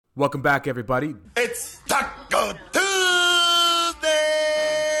Welcome back, everybody. It's Taco Tuesday!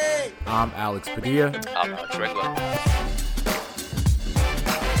 I'm Alex Padilla. I'm Alex Regla.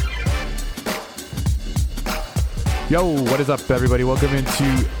 Yo, what is up, everybody? Welcome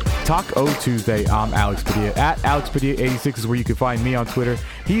into Taco Tuesday. I'm Alex Padilla. At Alex Padilla86 is where you can find me on Twitter.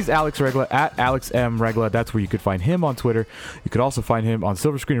 He's Alex Regla at Alex M. Regla. That's where you could find him on Twitter. You could also find him on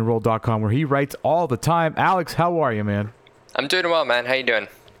silverscreenandroll.com where he writes all the time. Alex, how are you, man? I'm doing well, man. How you doing?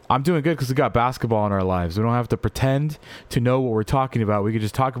 I'm doing good because we got basketball in our lives. We don't have to pretend to know what we're talking about. We can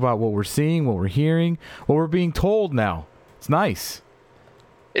just talk about what we're seeing, what we're hearing, what we're being told now. It's nice.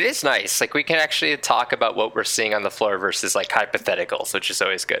 It is nice. Like, we can actually talk about what we're seeing on the floor versus, like, hypotheticals, which is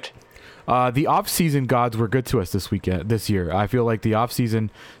always good. The off-season gods were good to us this year. I feel like the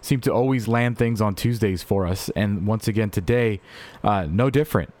off-season seemed to always land things on Tuesdays for us. And once again today, no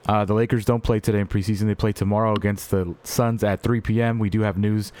different. The Lakers don't play today in preseason. They play tomorrow against the Suns at 3 p.m. We do have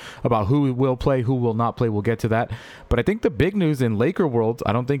news about who will play, who will not play. We'll get to that. But I think the big news in Laker world,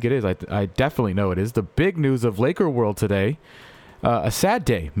 I don't think it is. I definitely know it is. The big news of Laker world today, a sad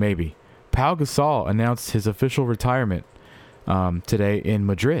day maybe. Pau Gasol announced his official retirement today in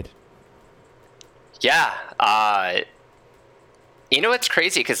Madrid. Yeah, you know, it's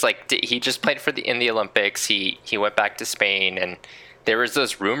crazy because, like, he just played in the Olympics. He went back to Spain, and there was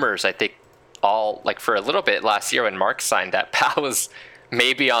those rumors, I think, for a little bit last year when Mark signed, that Pau was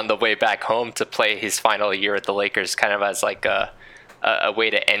maybe on the way back home to play his final year at the Lakers, kind of as like a way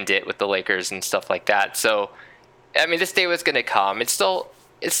to end it with the Lakers and stuff like that. So, I mean, this day was going to come. It's still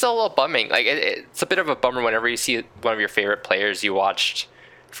a little bumming. Like, it's a bit of a bummer whenever you see one of your favorite players you watched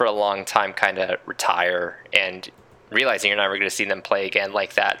for a long time kind of retire and realizing you're never going to see them play again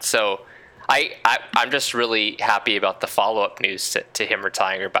like that. So I'm just really happy about the follow-up news to him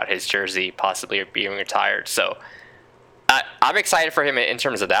retiring, about his jersey possibly being retired. So I'm excited for him in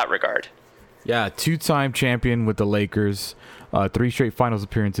terms of that regard. Yeah, two-time champion with the Lakers, 3 straight finals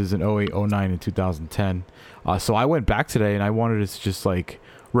appearances in 08, 09, and 2010. So I went back today and I wanted to just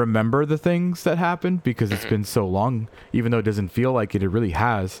remember the things that happened because it's been so long, even though it doesn't feel like it really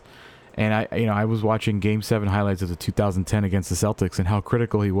has. And I was watching Game 7 highlights of the 2010 against the Celtics and how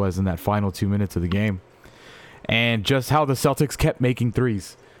critical he was in that final 2 minutes of the game, and just how the Celtics kept making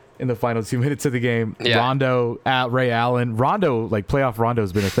threes in the final 2 minutes of the game. Yeah. Rondo, Ray Allen, playoff Rondo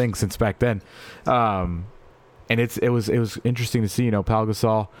has been a thing since back then. And it was interesting to see, Pau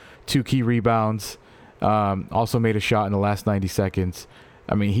Gasol, 2 key rebounds, also made a shot in the last 90 seconds.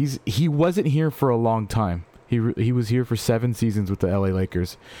 I mean, he wasn't here for a long time. He was here for 7 seasons with the LA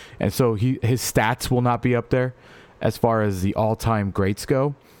Lakers. And so his stats will not be up there as far as the all-time greats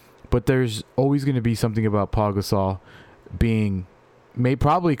go. But there's always going to be something about Pau Gasol being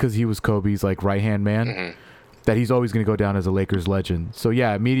probably because he was Kobe's right-hand man, that he's always going to go down as a Lakers legend. So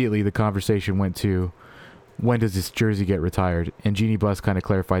yeah, immediately the conversation went to, when does this jersey get retired? And Jeannie Buss kind of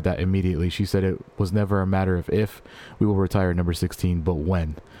clarified that immediately. She said it was never a matter of if we will retire number 16, but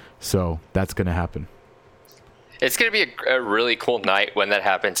when. So that's going to happen. It's going to be a really cool night when that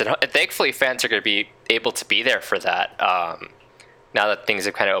happens. And thankfully, fans are going to be able to be there for that now that things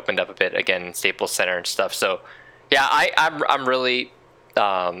have kind of opened up a bit again in Staples Center and stuff. So, yeah, I'm really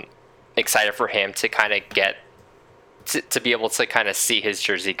excited for him to kind of get to be able to kind of see his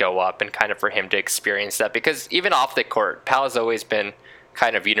jersey go up and kind of for him to experience that. Because even off the court, Pau has always been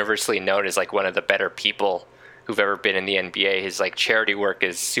kind of universally known as one of the better people who've ever been in the NBA. His charity work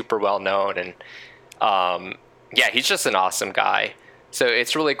is super well known, and yeah, he's just an awesome guy. So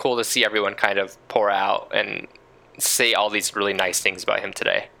it's really cool to see everyone kind of pour out and say all these really nice things about him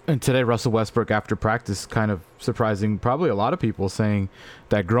today. And today, Russell Westbrook, after practice, kind of surprising probably a lot of people, saying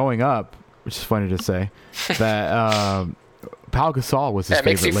that growing up, which is funny to say, that Pau Gasol was his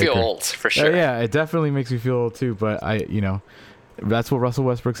favorite Laker. It makes you feel old, for sure. Yeah, it definitely makes me feel old too. But that's what Russell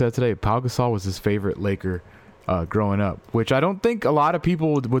Westbrook said today. Pau Gasol was his favorite Laker growing up, which I don't think a lot of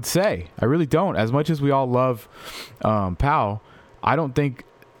people would say. I really don't. As much as we all love Pau, I don't think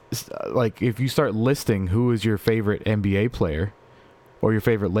if you start listing who is your favorite NBA player or your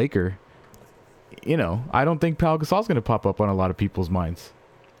favorite Laker, I don't think Pau Gasol's going to pop up on a lot of people's minds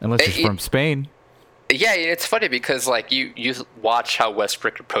unless he's from Spain. Yeah, it's funny because you watch how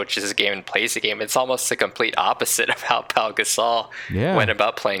Westbrook approaches his game and plays the game. It's almost the complete opposite of how Pau Gasol went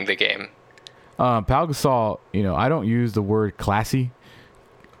about playing the game. Pau Gasol, I don't use the word classy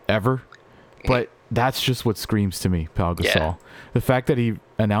ever, but that's just what screams to me, Pau Gasol. Yeah. The fact that he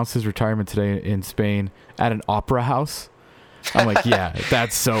announced his retirement today in Spain at an opera house, I'm like, yeah,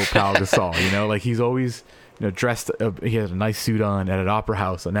 that's so Pau Gasol. He's always dressed. He had a nice suit on at an opera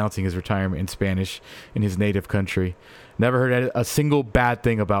house, announcing his retirement in Spanish in his native country. Never heard a single bad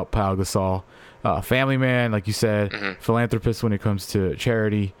thing about Pau Gasol. Family man, like you said, philanthropist when it comes to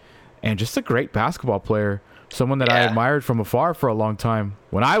charity, and just a great basketball player. Someone that I admired from afar for a long time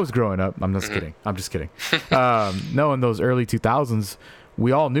when I was growing up. I'm just kidding. I'm just kidding. No, in those early 2000s,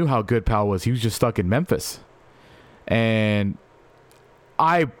 we all knew how good Pau was. He was just stuck in Memphis. And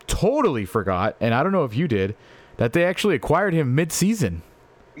I totally forgot, and I don't know if you did, that they actually acquired him mid-season.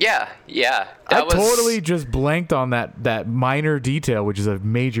 Yeah. I totally just blanked on that minor detail, which is a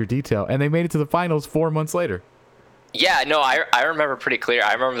major detail, and they made it to the finals 4 months later. Yeah, no, I remember pretty clear.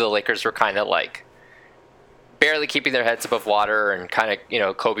 I remember the Lakers were kind of like barely keeping their heads above water, and kind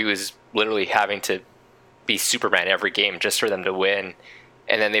of, Kobe was literally having to be Superman every game just for them to win.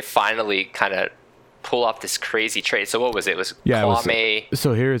 And then they finally kind of pull off this crazy trade. So what was it? It was Kwame.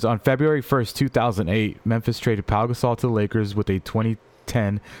 So here is on February 1st, 2008, Memphis traded Pau Gasol to the Lakers with a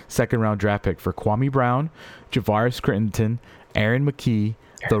 2010 second-round draft pick for Kwame Brown, Javaris Crittenton, Aaron McKie,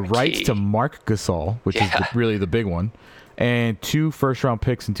 rights to Marc Gasol, which is really the big one, and 2 first-round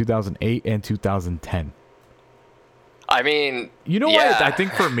picks in 2008 and 2010. I mean, what? I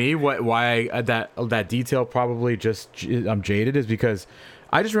think for me, why that detail probably just I'm jaded is because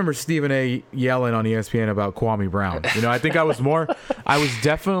I just remember Stephen A. yelling on ESPN about Kwame Brown. I think I was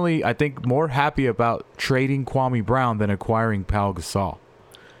definitely more happy about trading Kwame Brown than acquiring Pau Gasol.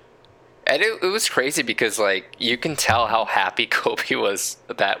 And it was crazy because, like, you can tell how happy Kobe was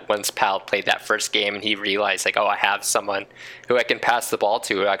that once Pau played that first game and he realized, like, oh, I have someone who I can pass the ball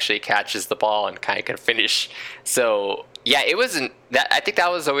to who actually catches the ball and kind of can finish. So, yeah, it wasn't that. I think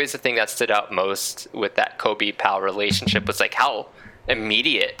that was always the thing that stood out most with that Kobe-Pau relationship was, like, how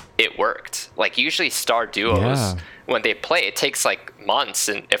immediate it worked. Like, usually star duos, when they play, it takes, like, months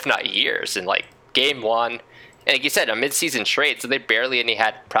and if not years. And, like, game one, and like you said, a mid-season trade, so they barely any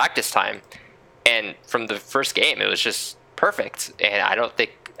had practice time. And from the first game, it was just perfect. And I don't think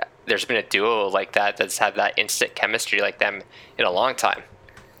there's been a duo like that that's had that instant chemistry like them in a long time.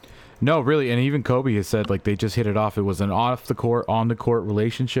 No, really. And even Kobe has said, like, they just hit it off. It was an off-the-court, on-the-court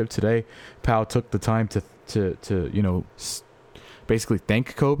relationship. Today, Pau took the time to basically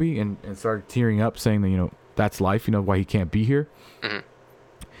thank Kobe and started tearing up, saying that, that's life, why he can't be here. Mm-hmm.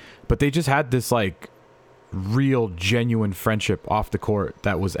 But they just had this, like, real genuine friendship off the court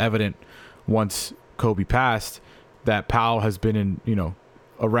that was evident once Kobe passed, that Pau has been in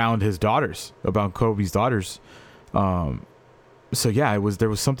around his daughters, about Kobe's daughters. So yeah, there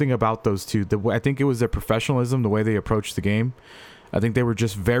was something about those two. I think it was their professionalism, the way they approached the game. I think they were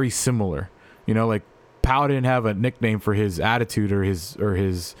just very similar. Like Pau didn't have a nickname for his attitude or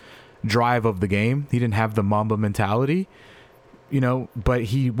his drive of the game. He didn't have the Mamba mentality. But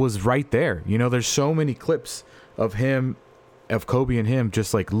he was right there. There's so many clips of Kobe and him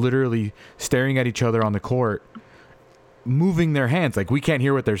just like literally staring at each other on the court, moving their hands. Like we can't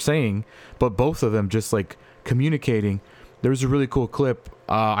hear what they're saying, but both of them just like communicating. There was a really cool clip.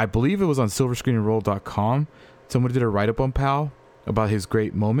 I believe it was on silverscreenandroll.com. Someone did a write-up on Pau about his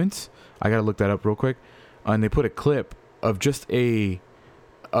great moments. I got to look that up real quick. And they put a clip of just a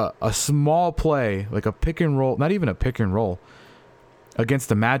small play, like a pick and roll, not even a pick and roll, against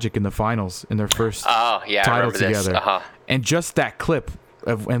the Magic in the finals in their first title together. And just that clip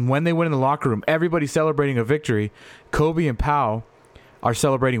and when they went in the locker room, everybody celebrating a victory. Kobe and Pau are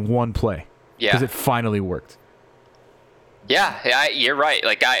celebrating one play because it finally worked. Yeah, you're right.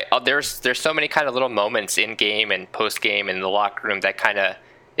 Like there's so many kind of little moments in game and post game in the locker room that kind of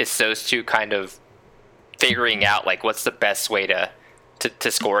is those two kind of figuring out like what's the best way to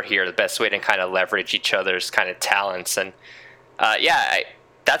score here, the best way to kind of leverage each other's kind of talents. And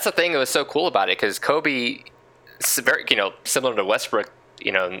that's the thing that was so cool about it, because Kobe is very, similar to Westbrook,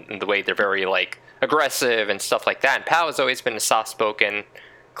 in the way they're very like aggressive and stuff like that. And Pau has always been a soft-spoken,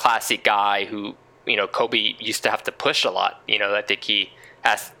 classy guy who, Kobe used to have to push a lot. I think he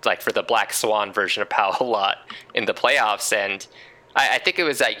asked like for the Black Swan version of Pau a lot in the playoffs. And I think it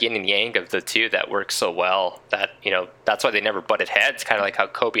was that yin and yang of the two that worked so well that, that's why they never butted heads, kind of like how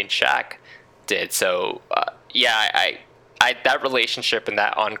Kobe and Shaq did. So, that relationship and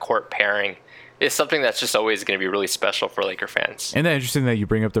that on-court pairing is something that's just always going to be really special for Laker fans. And that's interesting that you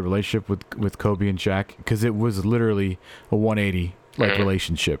bring up the relationship with Kobe and Shaq, because it was literally a 180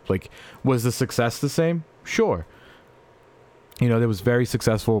 relationship. Like, was the success the same? Sure. There was very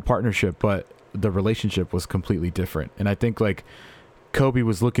successful partnership, but the relationship was completely different. And I think like Kobe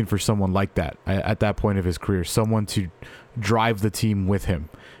was looking for someone like that at that point of his career, someone to drive the team with him.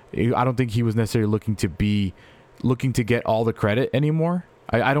 I don't think he was necessarily looking to get all the credit anymore.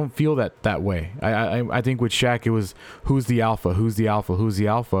 I don't feel that way. I think with Shaq, it was who's the alpha, who's the alpha, who's the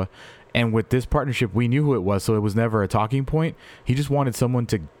alpha. And with this partnership, we knew who it was, so it was never a talking point. He just wanted someone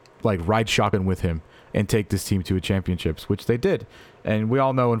to like ride shotgun with him and take this team to a championships, which they did. And we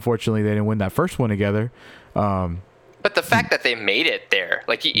all know, unfortunately, they didn't win that first one together. But the fact that they made it there,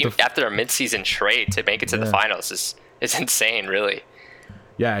 like after a midseason trade to make it to the finals, is insane, really.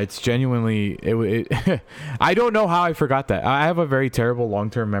 Yeah, it's genuinely I don't know how I forgot that. I have a very terrible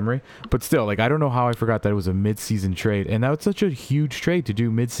long-term memory, but still, like I don't know how I forgot that it was a mid-season trade, and that was such a huge trade to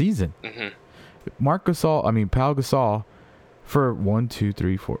do mid-season. Pau Gasol, for 1, 2,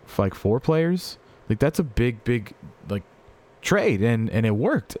 3, 4, like 4 players, like that's a big like trade, and it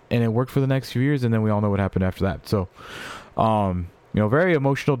worked for the next few years, and then we all know what happened after that. So, very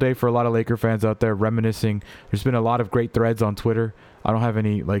emotional day for a lot of Laker fans out there reminiscing. There's been a lot of great threads on Twitter. I don't have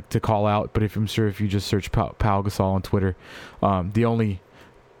any like to call out, but I'm sure if you just search Pau Gasol on Twitter, the only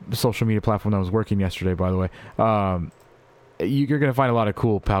social media platform that was working yesterday, by the way, you're going to find a lot of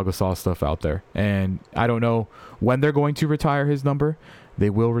cool Pau Gasol stuff out there. And I don't know when they're going to retire his number.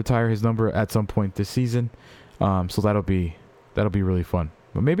 They will retire his number at some point this season. So that'll be really fun.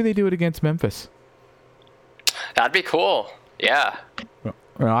 But maybe they do it against Memphis. That'd be cool. Yeah.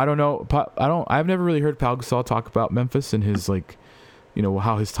 I don't know. I've never really heard Pau Gasol talk about Memphis and his like,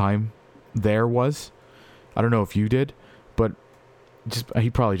 how his time there was. I don't know if you did, but he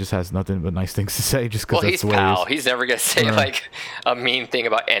probably just has nothing but nice things to say just because that's the way Pau. He's never gonna say like a mean thing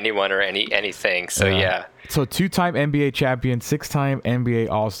about anyone or anything. So yeah. So 2-time NBA champion, 6-time NBA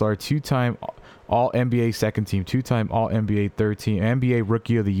All-Star, 2-time All NBA second team, 2-time All NBA third team, NBA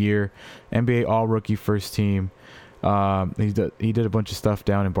Rookie of the Year, NBA All Rookie first team. He did a bunch of stuff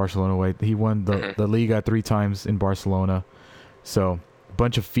down in Barcelona. He won the Liga 3 times in Barcelona. So a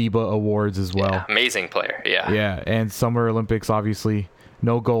bunch of FIBA awards as well. Yeah, amazing player. Yeah. Yeah, and Summer Olympics, obviously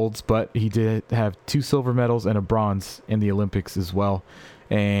no golds, but he did have 2 silver medals and a bronze in the Olympics as well.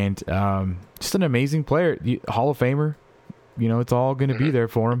 And just an amazing player, Hall of Famer. It's all going to be there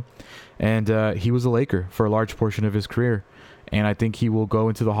for him. And he was a Laker for a large portion of his career. And I think he will go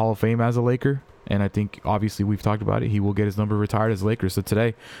into the Hall of Fame as a Laker. And I think, obviously, we've talked about it. He will get his number retired as a Laker. So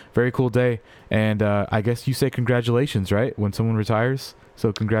today, very cool day. And I guess you say congratulations, right? When someone retires.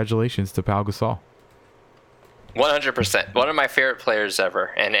 So congratulations to Pau Gasol. 100%. One of my favorite players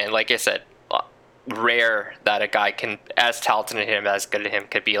ever. And like I said, rare that a guy can, as talented as him, as good as him,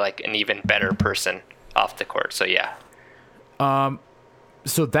 could be like an even better person off the court. So yeah.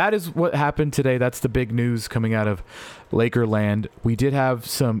 So that is what happened today. That's the big news coming out of Lakerland. We did have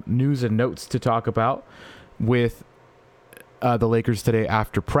some news and notes to talk about with the Lakers today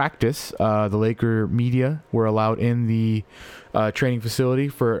after practice. The Laker media were allowed in the training facility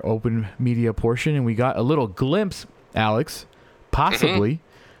for open media portion, and we got a little glimpse, Alex, possibly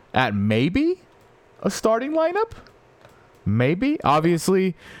at maybe a starting lineup. Maybe.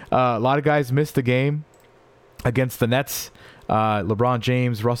 Obviously, a lot of guys missed the game against the Nets. LeBron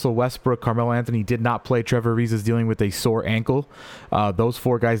James, Russell Westbrook, Carmelo Anthony did not play. Trevor Ariza is dealing with a sore ankle. Those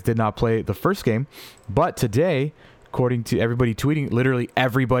 4 guys did not play the first game. But today, according to everybody tweeting, literally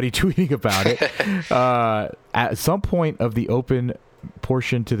everybody tweeting about it, at some point of the open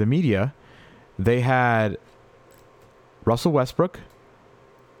portion to the media, they had Russell Westbrook,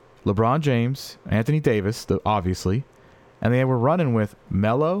 LeBron James, Anthony Davis, obviously, and they were running with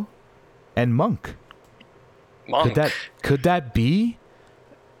Melo and Monk. Could that be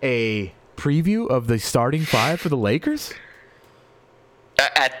a preview of the starting 5 for the Lakers?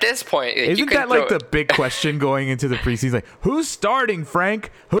 At this point, isn't that like the big question going into the preseason? Like, who's starting, Frank?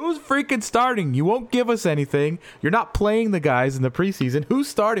 Who's freaking starting? You won't give us anything. You're not playing the guys in the preseason. Who's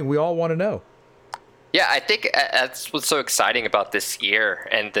starting? We all want to know. Yeah, I think that's what's so exciting about this year,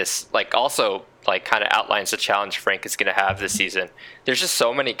 and this also kind of outlines the challenge Frank is going to have this season. There's just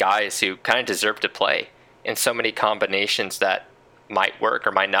so many guys who kind of deserve to play in so many combinations that might work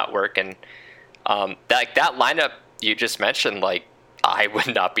or might not work. And that lineup you just mentioned, I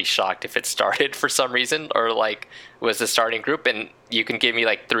would not be shocked if it started for some reason or was the starting group. And you can give me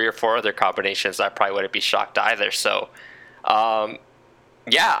 3 or 4 other combinations. I probably wouldn't be shocked either. So,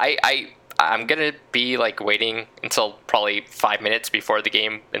 yeah, I'm going to be waiting until probably 5 minutes before the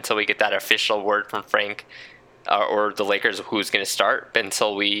game until we get that official word from Frank or the Lakers of who's going to start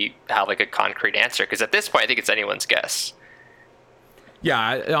until we have a concrete answer. Because at this point, I think it's anyone's guess.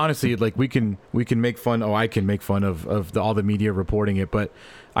 Yeah, honestly, we can make fun. I can make fun of all the media reporting it, but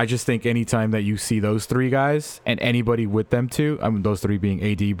I just think anytime that you see those 3 guys and anybody with them too, those 3 being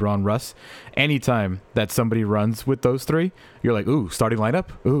AD, Bron, Russ, anytime that somebody runs with those 3, you're like, ooh, starting lineup,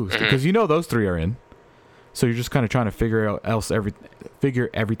 ooh, because those 3 are in. So you're just kind of trying to figure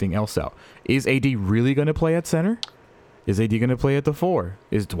everything else out. Is AD really going to play at center? Is AD going to play at the 4?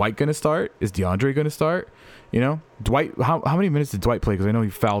 Is Dwight going to start? Is DeAndre going to start? Dwight, how many minutes did Dwight play? Because I know he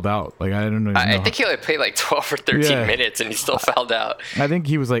fouled out. Like, I don't know. I think he only played like 12 or 13 minutes, and he still fouled out. I think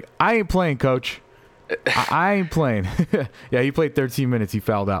he was like, I ain't playing, coach. I ain't playing. Yeah, he played 13 minutes. He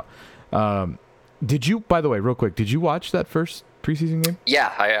fouled out. Did you, by the way, real quick, did you watch that first preseason game?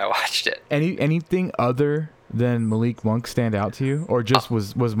 Yeah, I watched it. Anything other than Malik Monk stand out to you? Or just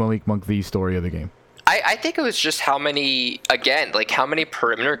was Malik Monk the story of the game? I think it was just how many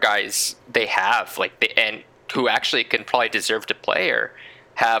perimeter guys they have, and who actually can probably deserve to play or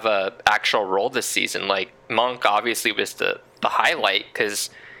have a actual role this season. Like, Monk obviously was the highlight because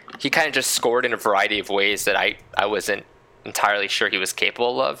he kind of just scored in a variety of ways that I wasn't entirely sure he was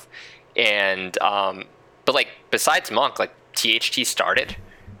capable of. And but like, besides Monk, like, THT started.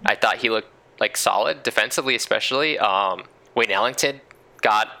 I thought he looked like solid defensively, especially. Wayne Ellington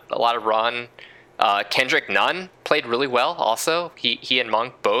got a lot of run. Kendrick Nunn played really well also. He and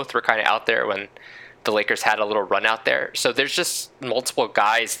Monk both were kind of out there when the Lakers had a little run out there. So there's just multiple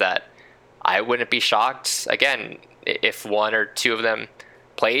guys that I wouldn't be shocked, again, if one or two of them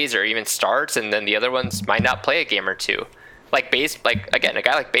plays or even starts, and then the other ones might not play a game or two. Again, a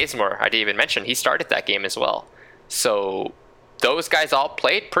guy like Bazemore, I didn't even mention, he started that game as well. So those guys all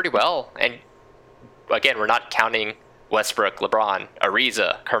played pretty well. And again, we're not counting Westbrook, LeBron,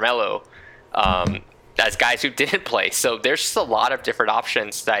 Ariza, Carmelo, as guys who didn't play. So there's just a lot of different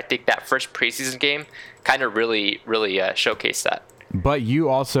options that I think that first preseason game kind of really showcased that. But you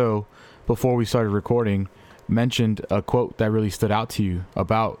also, before we started recording, mentioned a quote that really stood out to you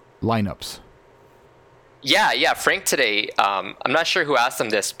about lineups. Yeah. Frank today, I'm not sure who asked him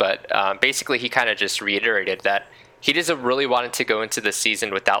this, but basically he kind of just reiterated that he doesn't really want to go into the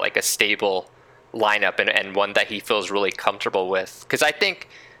season without like a stable lineup and one that he feels really comfortable with. Because I think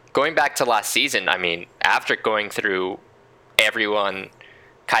going back to last season, I mean, after going through everyone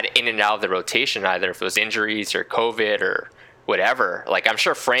kind of in and out of the rotation, either if it was injuries or COVID or whatever, like, I'm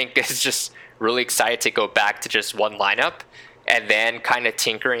sure Frank is just really excited to go back to just one lineup and then kind of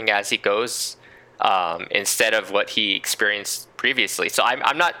tinkering as he goes, instead of what he experienced previously. So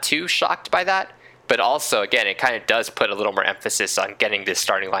I'm not too shocked by that, but also, again, it kind of does put a little more emphasis on getting this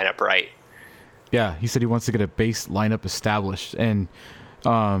starting lineup right. Yeah, he said he wants to get a base lineup established, and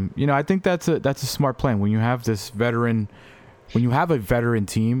I think that's a smart plan. When you have a veteran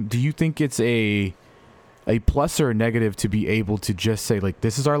team, do you think it's a plus or a negative to be able to just say, like,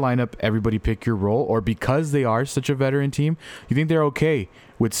 this is our lineup, everybody pick your role? Or because they are such a veteran team, you think they're okay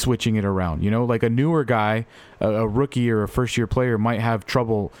with switching it around? Like a newer guy, a rookie or a first year player might have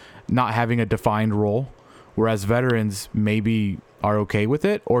trouble not having a defined role, whereas veterans maybe are okay with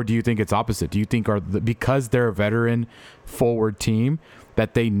it? Or do you think it's opposite? Do you think because they're a veteran forward team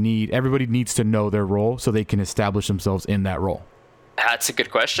that everybody needs to know their role so they can establish themselves in that role? That's a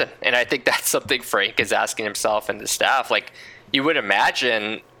good question. And I think that's something Frank is asking himself and the staff. Like, you would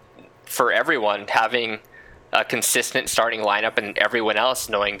imagine for everyone having a consistent starting lineup and everyone else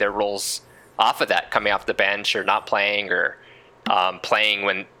knowing their roles off of that, coming off the bench or not playing or playing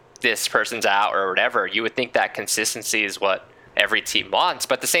when this person's out or whatever. You would think that consistency is what every team wants.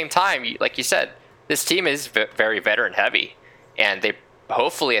 But at the same time, like you said, this team is very veteran heavy. And they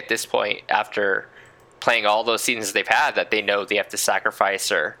hopefully at this point, after playing all those seasons they've had, that they know they have to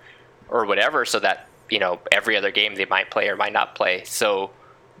sacrifice or whatever, so that, every other game they might play or might not play. So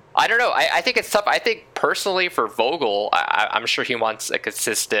I don't know. I think it's tough. I think personally for Vogel, I'm sure he wants a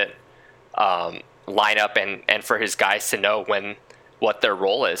consistent lineup and for his guys to know what their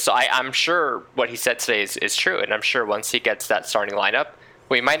role is. So I'm sure what he said today is true. And I'm sure once he gets that starting lineup,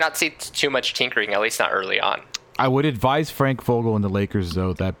 we might not see too much tinkering, at least not early on. I would advise Frank Vogel and the Lakers,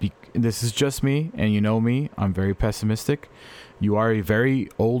 though, that this is just me, and you know me, I'm very pessimistic. You are a very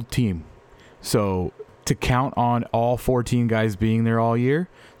old team. So to count on all 14 guys being there all year,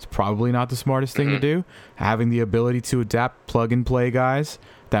 it's probably not the smartest thing to do. Having the ability to adapt, plug and play guys,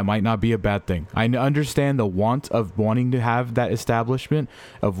 that might not be a bad thing. I understand the wanting to have that establishment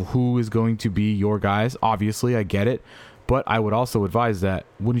of who is going to be your guys. Obviously, I get it. But I would also advise that,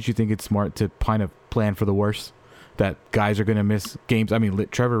 wouldn't you think it's smart to kind of plan for the worst? That guys are going to miss games. I mean,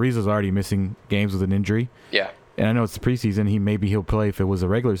 Trevor Ariza's already missing games with an injury. Yeah. And I know it's the preseason. He'll play if it was a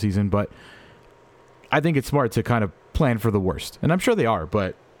regular season. But I think it's smart to kind of plan for the worst. And I'm sure they are,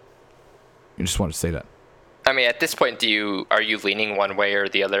 but I just want to say that. I mean, at this point, are you leaning one way or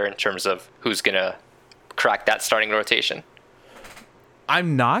the other in terms of who's going to crack that starting rotation?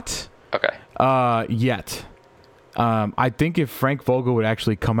 I'm not. Okay. Yet. I think if Frank Vogel would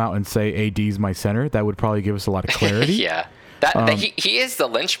actually come out and say AD's my center, that would probably give us a lot of clarity. Yeah. He is the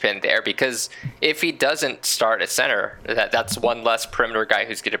linchpin there, because if he doesn't start at center, that's one less perimeter guy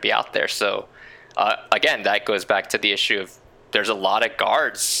who's going to be out there. So, again, that goes back to the issue of there's a lot of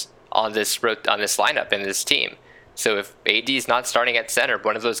guards on this lineup in this team. So if AD is not starting at center,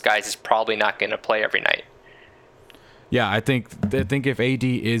 one of those guys is probably not going to play every night. Yeah, I think if AD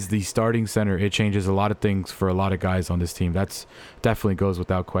is the starting center, it changes a lot of things for a lot of guys on this team. That's definitely goes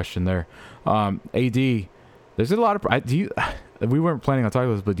without question there. AD, there's a lot of we weren't planning on talking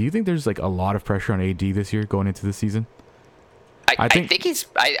about this, but do you think there's like a lot of pressure on AD this year going into the season? I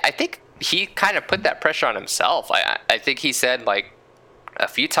think he kind of put that pressure on himself. I think he said like a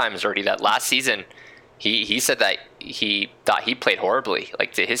few times already that last season he said that he thought he played horribly,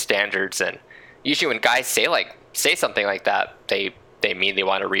 like to his standards. And usually when guys say something like that, they mean they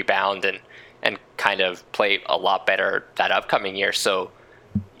want to rebound and kind of play a lot better that upcoming year. So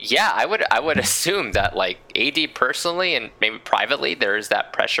yeah, I would assume that like AD personally and maybe privately, there is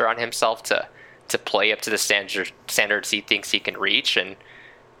that pressure on himself to play up to the standards he thinks he can reach. And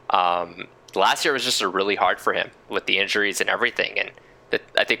last year was just really hard for him with the injuries and everything. And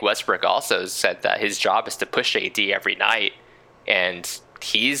I think Westbrook also said that his job is to push AD every night. And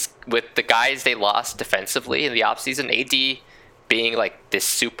he's with the guys they lost defensively in the offseason. AD being like this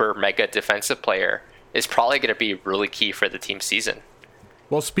super mega defensive player is probably going to be really key for the team's season.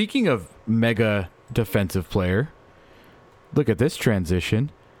 Well, speaking of mega defensive player, look at this transition.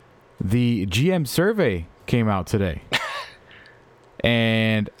 The GM survey came out today.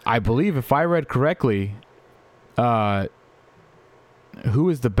 And I believe if I read correctly, who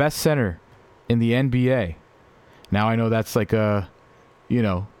is the best center in the NBA? Now I know that's like is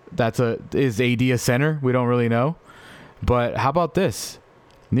AD a center? We don't really know. But how about this?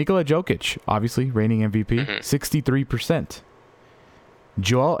 Nikola Jokic, obviously reigning MVP, 63%.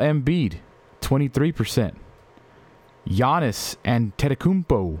 Joel Embiid, 23%. Giannis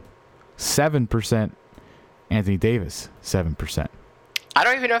Antetokounmpo, 7%. Anthony Davis, 7%. I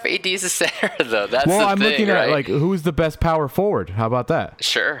don't even know if AD is a center, though. That's I'm thing, looking right? at like who's the best power forward. How about that?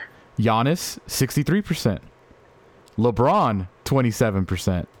 Sure. Giannis, 63%. LeBron,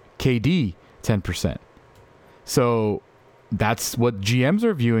 27%. KD, 10%. So that's what GMs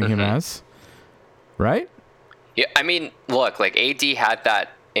are viewing him as, right? Yeah, I mean, look, like AD had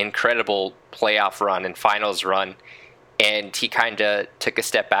that incredible playoff run and finals run, and he kind of took a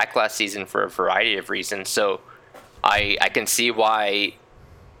step back last season for a variety of reasons. So I can see why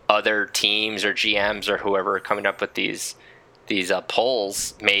other teams or GMs or whoever are coming up with these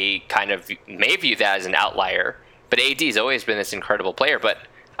polls may view that as an outlier. But AD's always been this incredible player. But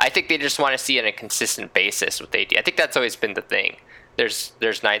I think they just want to see it on a consistent basis with AD. I think that's always been the thing. There's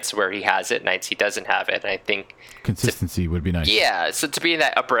nights where he has it, nights he doesn't have it. And I think consistency would be nice. Yeah, so to be in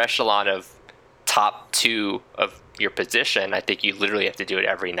that upper echelon of top two of your position, I think you literally have to do it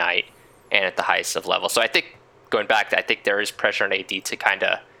every night and at the highest of level. So I think going back, I think there is pressure on AD to kind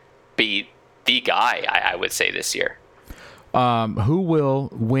of be the guy, I would say, this year. Who will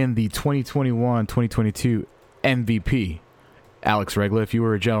win the 2021-2022 MVP? Alex Regla, if you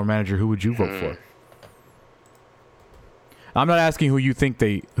were a general manager, who would you vote for? I'm not asking who you think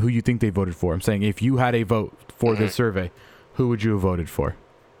they voted for. I'm saying if you had a vote for this survey, who would you have voted for?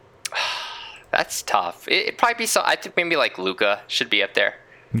 That's tough. It'd probably be I think maybe like Luka should be up there.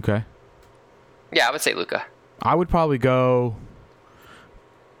 Okay. Yeah, I would say Luka. I would probably go.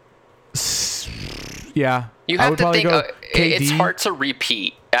 Yeah. You have to think. It's hard to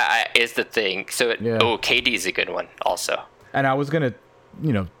repeat. Is the thing. So KD is a good one also. And I was gonna,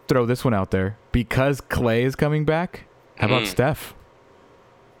 throw this one out there because Clay is coming back. How about Steph?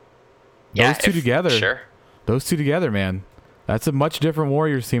 Those two together. Sure. Those two together, man. That's a much different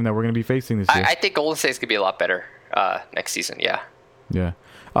Warriors team that we're going to be facing this year. I think Golden State's going to be a lot better next season, yeah. Yeah.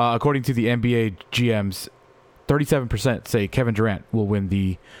 According to the NBA GMs, 37% say Kevin Durant will win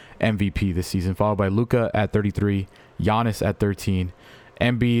the MVP this season, followed by Luka at 33, Giannis at 13,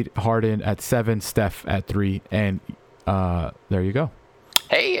 Embiid, Harden at 7, Steph at 3, and there you go.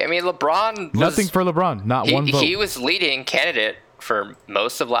 Hey, I mean, LeBron nothing for LeBron, not one vote. He was leading candidate for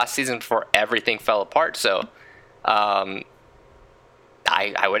most of last season before everything fell apart, so I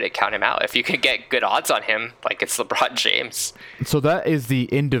wouldn't count him out. If you could get good odds on him, like it's LeBron James. So that is the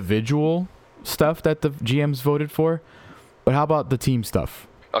individual stuff that the GMs voted for, but how about the team stuff?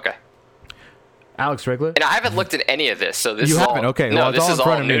 Okay. Alex Regla? And I haven't looked at any of this, so this you is haven't? all, okay. No, well, this is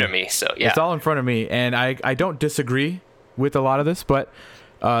all new to me, so yeah. It's all in front of me, and I don't disagree with a lot of this, but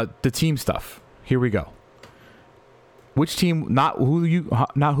the team stuff. Here we go. Which team? Not who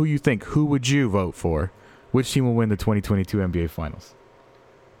you think. Who would you vote for? which team will win the 2022 NBA Finals?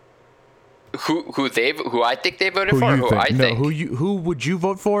 Who I think they voted for? Who I think? Who would you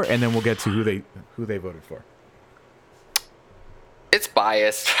vote for? And then we'll get to who they voted for. It's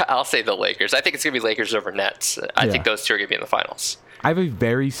biased. I'll say the Lakers. I think it's gonna be Lakers over Nets. I think those two are gonna be in the finals. I have a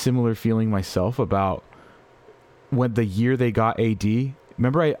very similar feeling myself about when the year they got AD.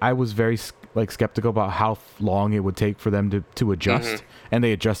 Remember, I was very skeptical about how long it would take for them to adjust, and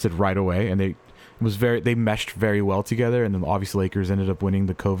they adjusted right away, and they meshed very well together, and then obviously Lakers ended up winning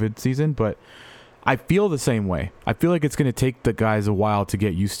the COVID season. But I feel the same way. I feel like it's going to take the guys a while to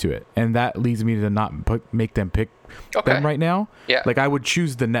get used to it, and that leads me to not make them pick them right now. Yeah, like I would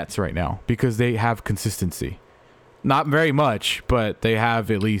choose the Nets right now because they have consistency. Not very much, but they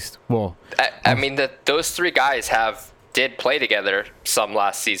have at least. Well, I mean those three guys did play together some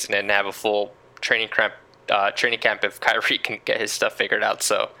last season and have a full training camp if Kyrie can get his stuff figured out.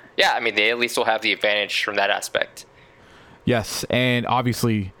 So yeah, I mean they at least will have the advantage from that aspect. Yes, and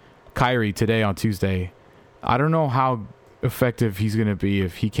obviously Kyrie today on Tuesday, I don't know how effective he's going to be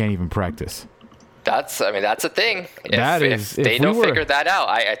if he can't even practice. That's a thing. If they don't figure that out,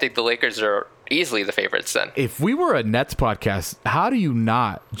 I think the Lakers are easily the favorites then. If we were a Nets podcast, how do you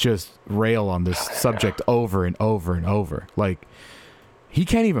not just rail on this subject over and over and over? Like, he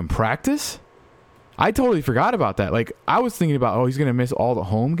can't even practice? I totally forgot about that. Like, I was thinking about, he's going to miss all the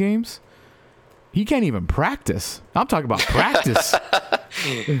home games. He can't even practice. I'm talking about practice.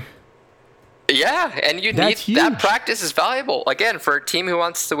 Yeah, and that practice is valuable, again, for a team who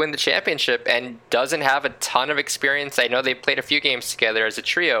wants to win the championship and doesn't have a ton of experience. I know they played a few games together as a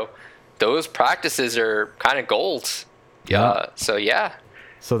trio. Those practices are kind of gold. Yeah.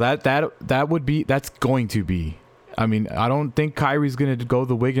 So that's going to be. I mean, I don't think Kyrie's going to go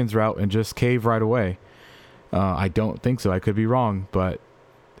the Wiggins route and just cave right away. I don't think so. I could be wrong, but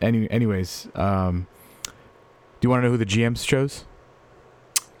anyways, do you want to know who the GMs chose?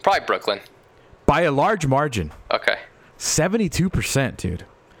 Probably Brooklyn. By a large margin. Okay. 72%, dude.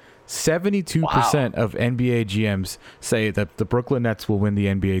 72% of NBA GMs say that the Brooklyn Nets will win the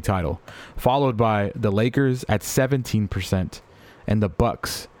NBA title, followed by the Lakers at 17% and the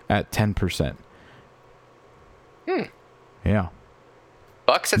Bucks at 10%. Yeah.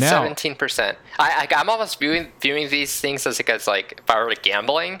 Bucks at 17%. I'm almost viewing these things as like if I were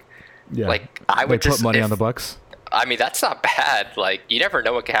gambling, like I would just put money on the Bucks. I mean, that's not bad. Like, you never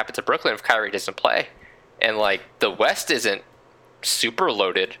know what could happen to Brooklyn if Kyrie doesn't play. And, like, the West isn't super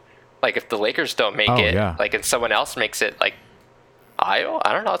loaded. Like, if the Lakers don't make like, and someone else makes it, like, I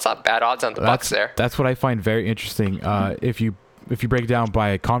don't know. It's not bad odds on the Bucks there. That's what I find very interesting. If you break it down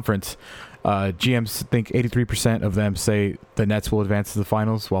by a conference, GMs think 83% of them say the Nets will advance to the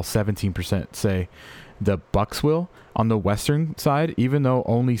finals, while 17% say the Bucks will. On the Western side, even though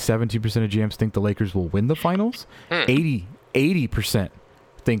only 17% of GMs think the Lakers will win the finals, 80%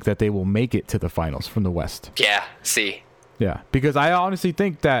 think that they will make it to the finals from the West. Yeah, see. Yeah, because I honestly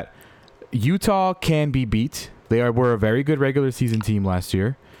think that Utah can be beat. They were a very good regular season team last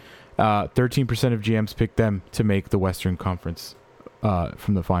year. 13% of GMs picked them to make the Western Conference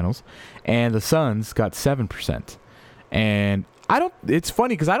from the finals. And the Suns got 7%. And it's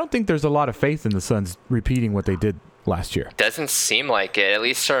funny because I don't think there's a lot of faith in the Suns repeating what they did last year. Doesn't seem like it, at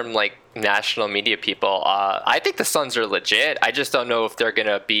least from like national media people. I think the Suns are legit. I just don't know if they're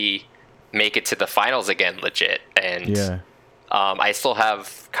gonna make it to the finals again legit. And I still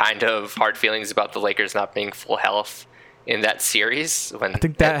have kind of hard feelings about the Lakers not being full health in that series. I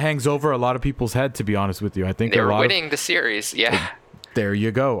think that hangs over a lot of people's head, to be honest with you. I think they were winning the series. Yeah. There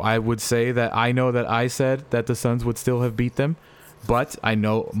you go. I would say that I know that I said that the Suns would still have beat them. But I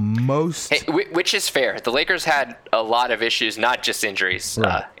know which is fair. The Lakers had a lot of issues, not just injuries,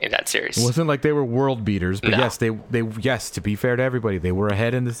 in that series. It wasn't like they were world beaters, but yes, to be fair to everybody, they were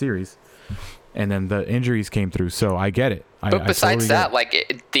ahead in the series. And then the injuries came through, so I get it. But besides that,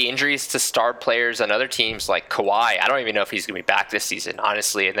 the injuries to star players on other teams like Kawhi, I don't even know if he's going to be back this season,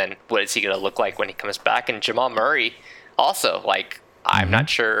 honestly. And then what is he going to look like when he comes back? And Jamal Murray also, I'm not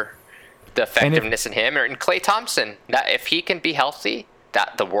sure the effectiveness in him, and Klay Thompson, that if he can be healthy,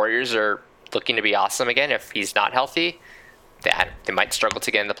 that the Warriors are looking to be awesome again. If he's not healthy, they might struggle to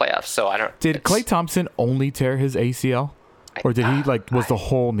get in the playoffs. So I don't. Did Klay Thompson only tear his ACL, or did he was the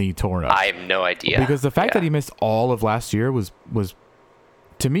whole knee torn up? I have no idea. Because the fact that he missed all of last year was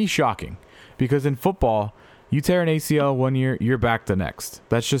to me shocking. Because in football, you tear an ACL one year, you're back the next.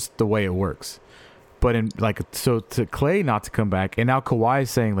 That's just the way it works. But so to Klay not to come back, and now Kawhi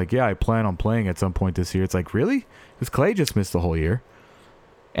is saying I plan on playing at some point this year. It's like, really? Because Klay just missed the whole year,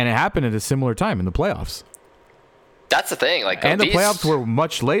 and it happened at a similar time in the playoffs. That's the thing. Like, and the playoffs were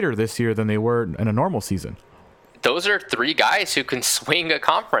much later this year than they were in a normal season. Those are three guys who can swing a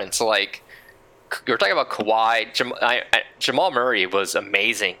conference. Like, you're talking about Kawhi. Jamal Murray was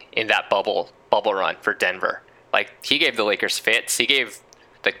amazing in that bubble run for Denver. Like, he gave the Lakers fits. He gave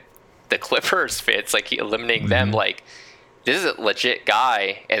the Clippers fits. Like, he eliminating them. Like, this is a legit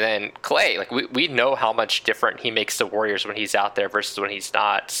guy. And then Klay. Like, we know how much different he makes the Warriors when he's out there versus when he's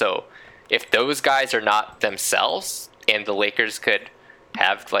not. So if those guys are not themselves, and the Lakers could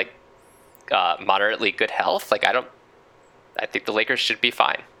have like moderately good health, like I think the Lakers should be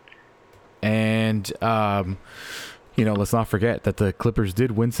fine. And let's not forget that the Clippers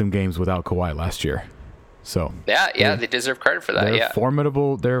did win some games without Kawhi last year. So yeah, they deserve credit for that. They're yeah,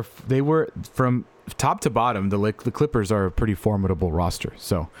 formidable. They were from top to bottom. The Clippers are a pretty formidable roster.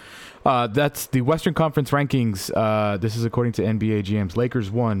 So that's the Western Conference rankings. This is according to NBA GMs.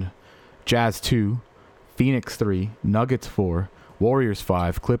 Lakers 1, Jazz 2, Phoenix 3, Nuggets 4, Warriors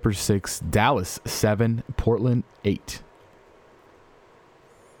 5, Clippers 6, Dallas 7, Portland 8.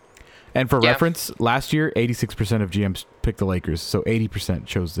 And for reference, last year 86% of GMs picked the Lakers, so 80%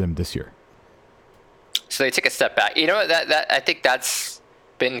 chose them this year. So they took a step back. You know what? That I think that's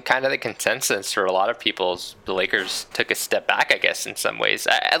been kind of the consensus for a lot of people. The Lakers took a step back, I guess, in some ways.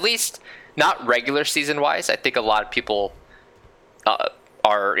 At least not regular season wise. I think a lot of people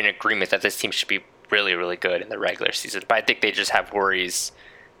are in agreement that this team should be really, really good in the regular season. But I think they just have worries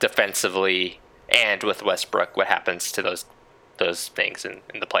defensively and with Westbrook, what happens to those things in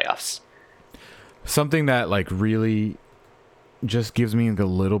the playoffs. Something that like really just gives me a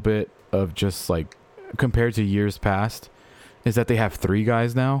little bit of just like compared to years past is that they have 3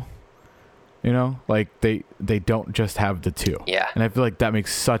 guys now. You know, like they don't just have the 2. Yeah. And I feel like that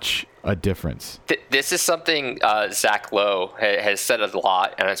makes such a difference. This is something Zach Lowe has said a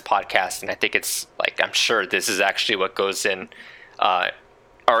lot on his podcast, and I think it's like, I'm sure this is actually what goes in,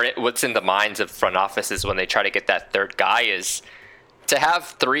 or what's in the minds of front offices when they try to get that third guy is to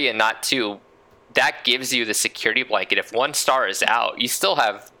have 3 and not 2. That gives you the security blanket. If one star is out, you still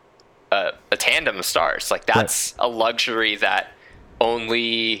have a tandem of stars. Like that's a luxury that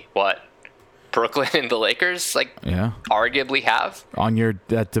only Brooklyn and the Lakers arguably have.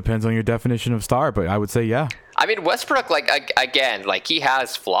 That depends on your definition of star, but I would say I mean, Westbrook, again, he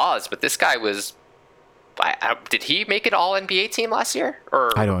has flaws, but this guy was. Did he make an All NBA team last year?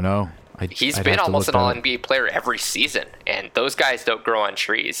 Or I don't know. He's been almost an All NBA player every season, and those guys don't grow on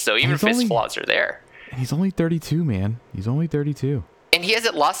trees. So even if his flaws are there, he's only 32, man. He's only 32, and he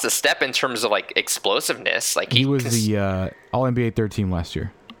hasn't lost a step in terms of explosiveness. Like he was the All NBA third team last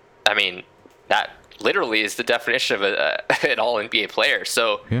year. I mean, that literally is the definition of an All NBA player.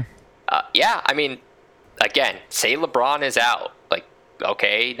 So I mean, again, say LeBron is out,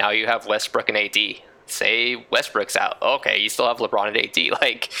 okay, now you have Westbrook and AD. Say Westbrook's out, okay, you still have LeBron and AD.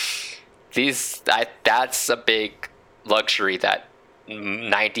 That's a big luxury that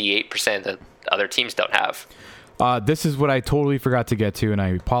 98% of the other teams don't have. This is what I totally forgot to get to, and I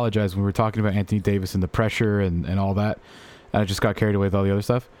apologize when we were talking about Anthony Davis and the pressure and all that. I just got carried away with all the other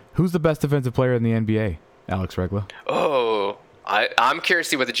stuff. Who's the best defensive player in the NBA, Alex Regla? Oh, I'm curious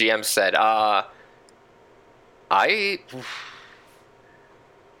to see what the GM said.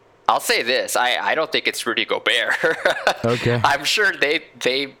 I'll say this. I don't think it's Rudy Gobert. Okay. I'm sure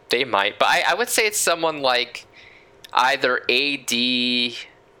they might, but I would say it's someone like either AD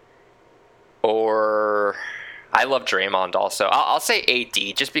or I love Draymond also. I'll say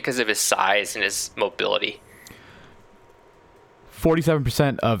AD just because of his size and his mobility.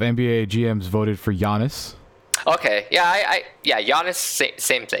 47% of NBA GMs voted for Giannis. Okay. Yeah, Giannis,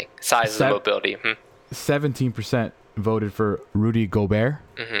 same thing. Size and mobility. 17% voted for Rudy Gobert.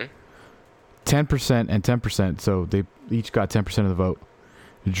 Mm-hmm. 10% and 10%, so they each got 10% of the vote.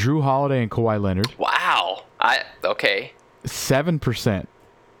 Drew Holiday and Kawhi Leonard. Wow. Okay. 7%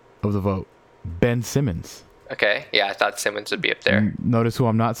 of the vote. Ben Simmons. Okay. Yeah, I thought Simmons would be up there. Notice who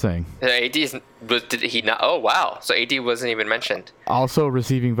I'm not saying. Did he not? Oh, wow. So AD wasn't even mentioned. Also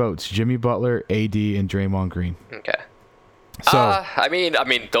receiving votes: Jimmy Butler, AD, and Draymond Green. Okay. So I mean,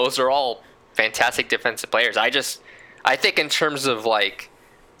 those are all fantastic defensive players. I think in terms of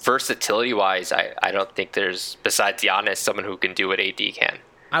versatility wise, I don't think there's, besides Giannis, someone who can do what AD can.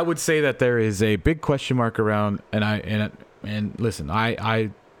 I would say that there is a big question mark around, and listen,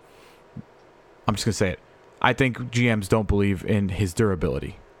 I'm just gonna say it. I think GMs don't believe in his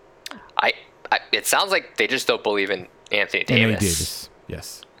durability. It sounds like they just don't believe in Anthony Davis.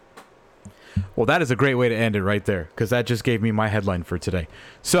 Yes. Well, that is a great way to end it right there, because that just gave me my headline for today.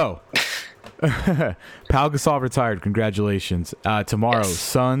 So, Pau Gasol retired. Congratulations. Tomorrow, Yes.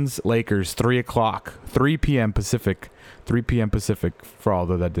 Suns, Lakers, 3 o'clock, 3 p.m. Pacific. 3 p.m. Pacific, for all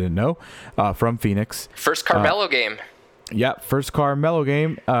that didn't know, from Phoenix. First Carmelo game. Yep, first Carmelo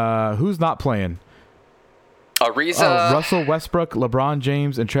game. Who's not playing? Ariza. Russell Westbrook, LeBron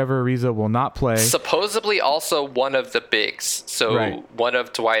James, and Trevor Ariza will not play. Supposedly also one of the bigs. So Right. one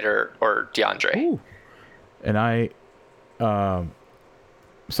of Dwight or DeAndre. Ooh. And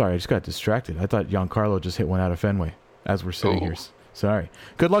sorry, I just got distracted. I thought Giancarlo just hit one out of Fenway as we're sitting Ooh. here. Sorry.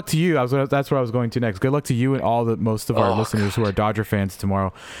 Good luck to you. That's where I was going to next. Good luck to you and most of our listeners who are Dodger fans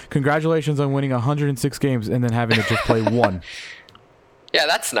tomorrow. Congratulations on winning 106 games and then having to just play one. Yeah,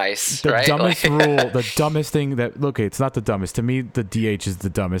 that's nice, The right? dumbest rule, the dumbest thing that, okay, it's not the dumbest. To me, the DH is the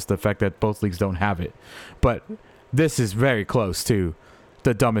dumbest, the fact that both leagues don't have it. But this is very close to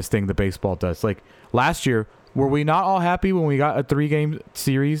the dumbest thing the baseball does. Like, last year, were we not all happy when we got a 3-game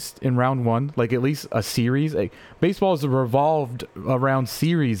series in round one? Like, at least a series? Like, baseball is revolved around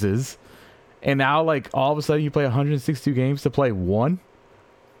series, and now, like, all of a sudden you play 162 games to play one?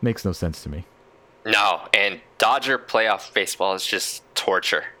 Makes no sense to me. No, and Dodger playoff baseball is just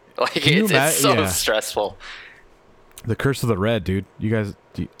torture. Like, you it's so yeah. stressful. The curse of the red, dude. You guys...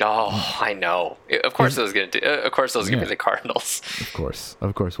 Oh, I know. Of course, it was gonna do. Of course, it was gonna be the Cardinals. Of course.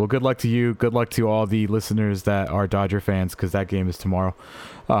 Well, good luck to you. Good luck to all the listeners that are Dodger fans, because that game is tomorrow.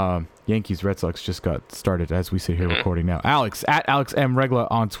 Yankees Red Sox just got started as we sit here recording now. Alex at Alex M Regla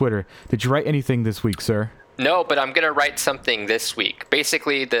on Twitter. Did you write anything this week, sir? No, but I'm gonna write something this week.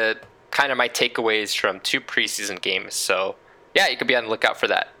 Basically, the kind of my takeaways from 2 preseason games. So, yeah, you could be on the lookout for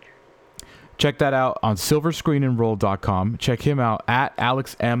that. Check that out on silverscreenandroll.com. Check him out at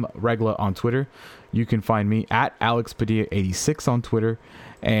Alex M Regla on Twitter. You can find me at Alex Padilla86 on Twitter.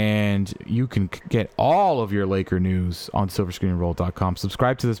 And you can get all of your Laker news on silverscreenandroll.com.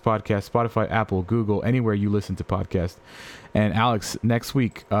 Subscribe to this podcast, Spotify, Apple, Google, anywhere you listen to podcasts. And Alex, next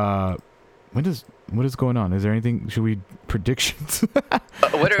week, what is going on? Is there anything? Should we predictions?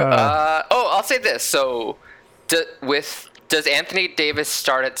 I'll say this. So, does Anthony Davis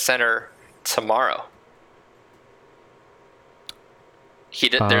start at center tomorrow?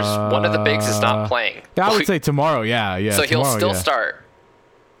 There's one of the bigs is not playing. Yeah, I would say tomorrow. Yeah. So he'll tomorrow, still start.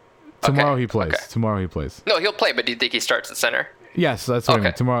 Tomorrow Okay, he plays. okay. Tomorrow he plays. No, he'll play, but do you think he starts at center? Yes, that's what I mean.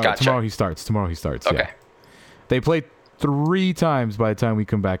 Okay, Tomorrow gotcha. he starts. Okay. Yeah. They play 3 times by the time we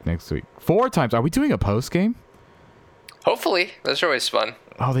come back next week. 4 times. Are we doing a post game? Hopefully. Those are always fun.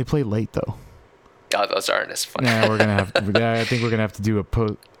 Oh, they play late though. God, those aren't as fun. Yeah, we're gonna have to. I think we're gonna have to do a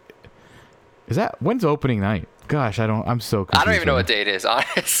post. When's opening night? Gosh, I'm so confused. I don't even know right what day it is,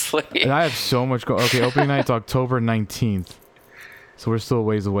 honestly. now. And I have so much okay, opening night's October 19th. So we're still a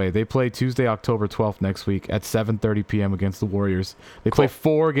ways away. They play Tuesday, October 12th next week at 7:30 p.m. against the Warriors. They play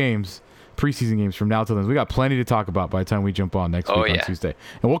 4 games, preseason games from now till then. We got plenty to talk about by the time we jump on next week on Tuesday.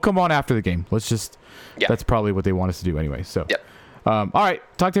 And we'll come on after the game. That's probably what they want us to do anyway. So, Yep. all right.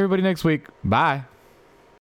 Talk to everybody next week. Bye.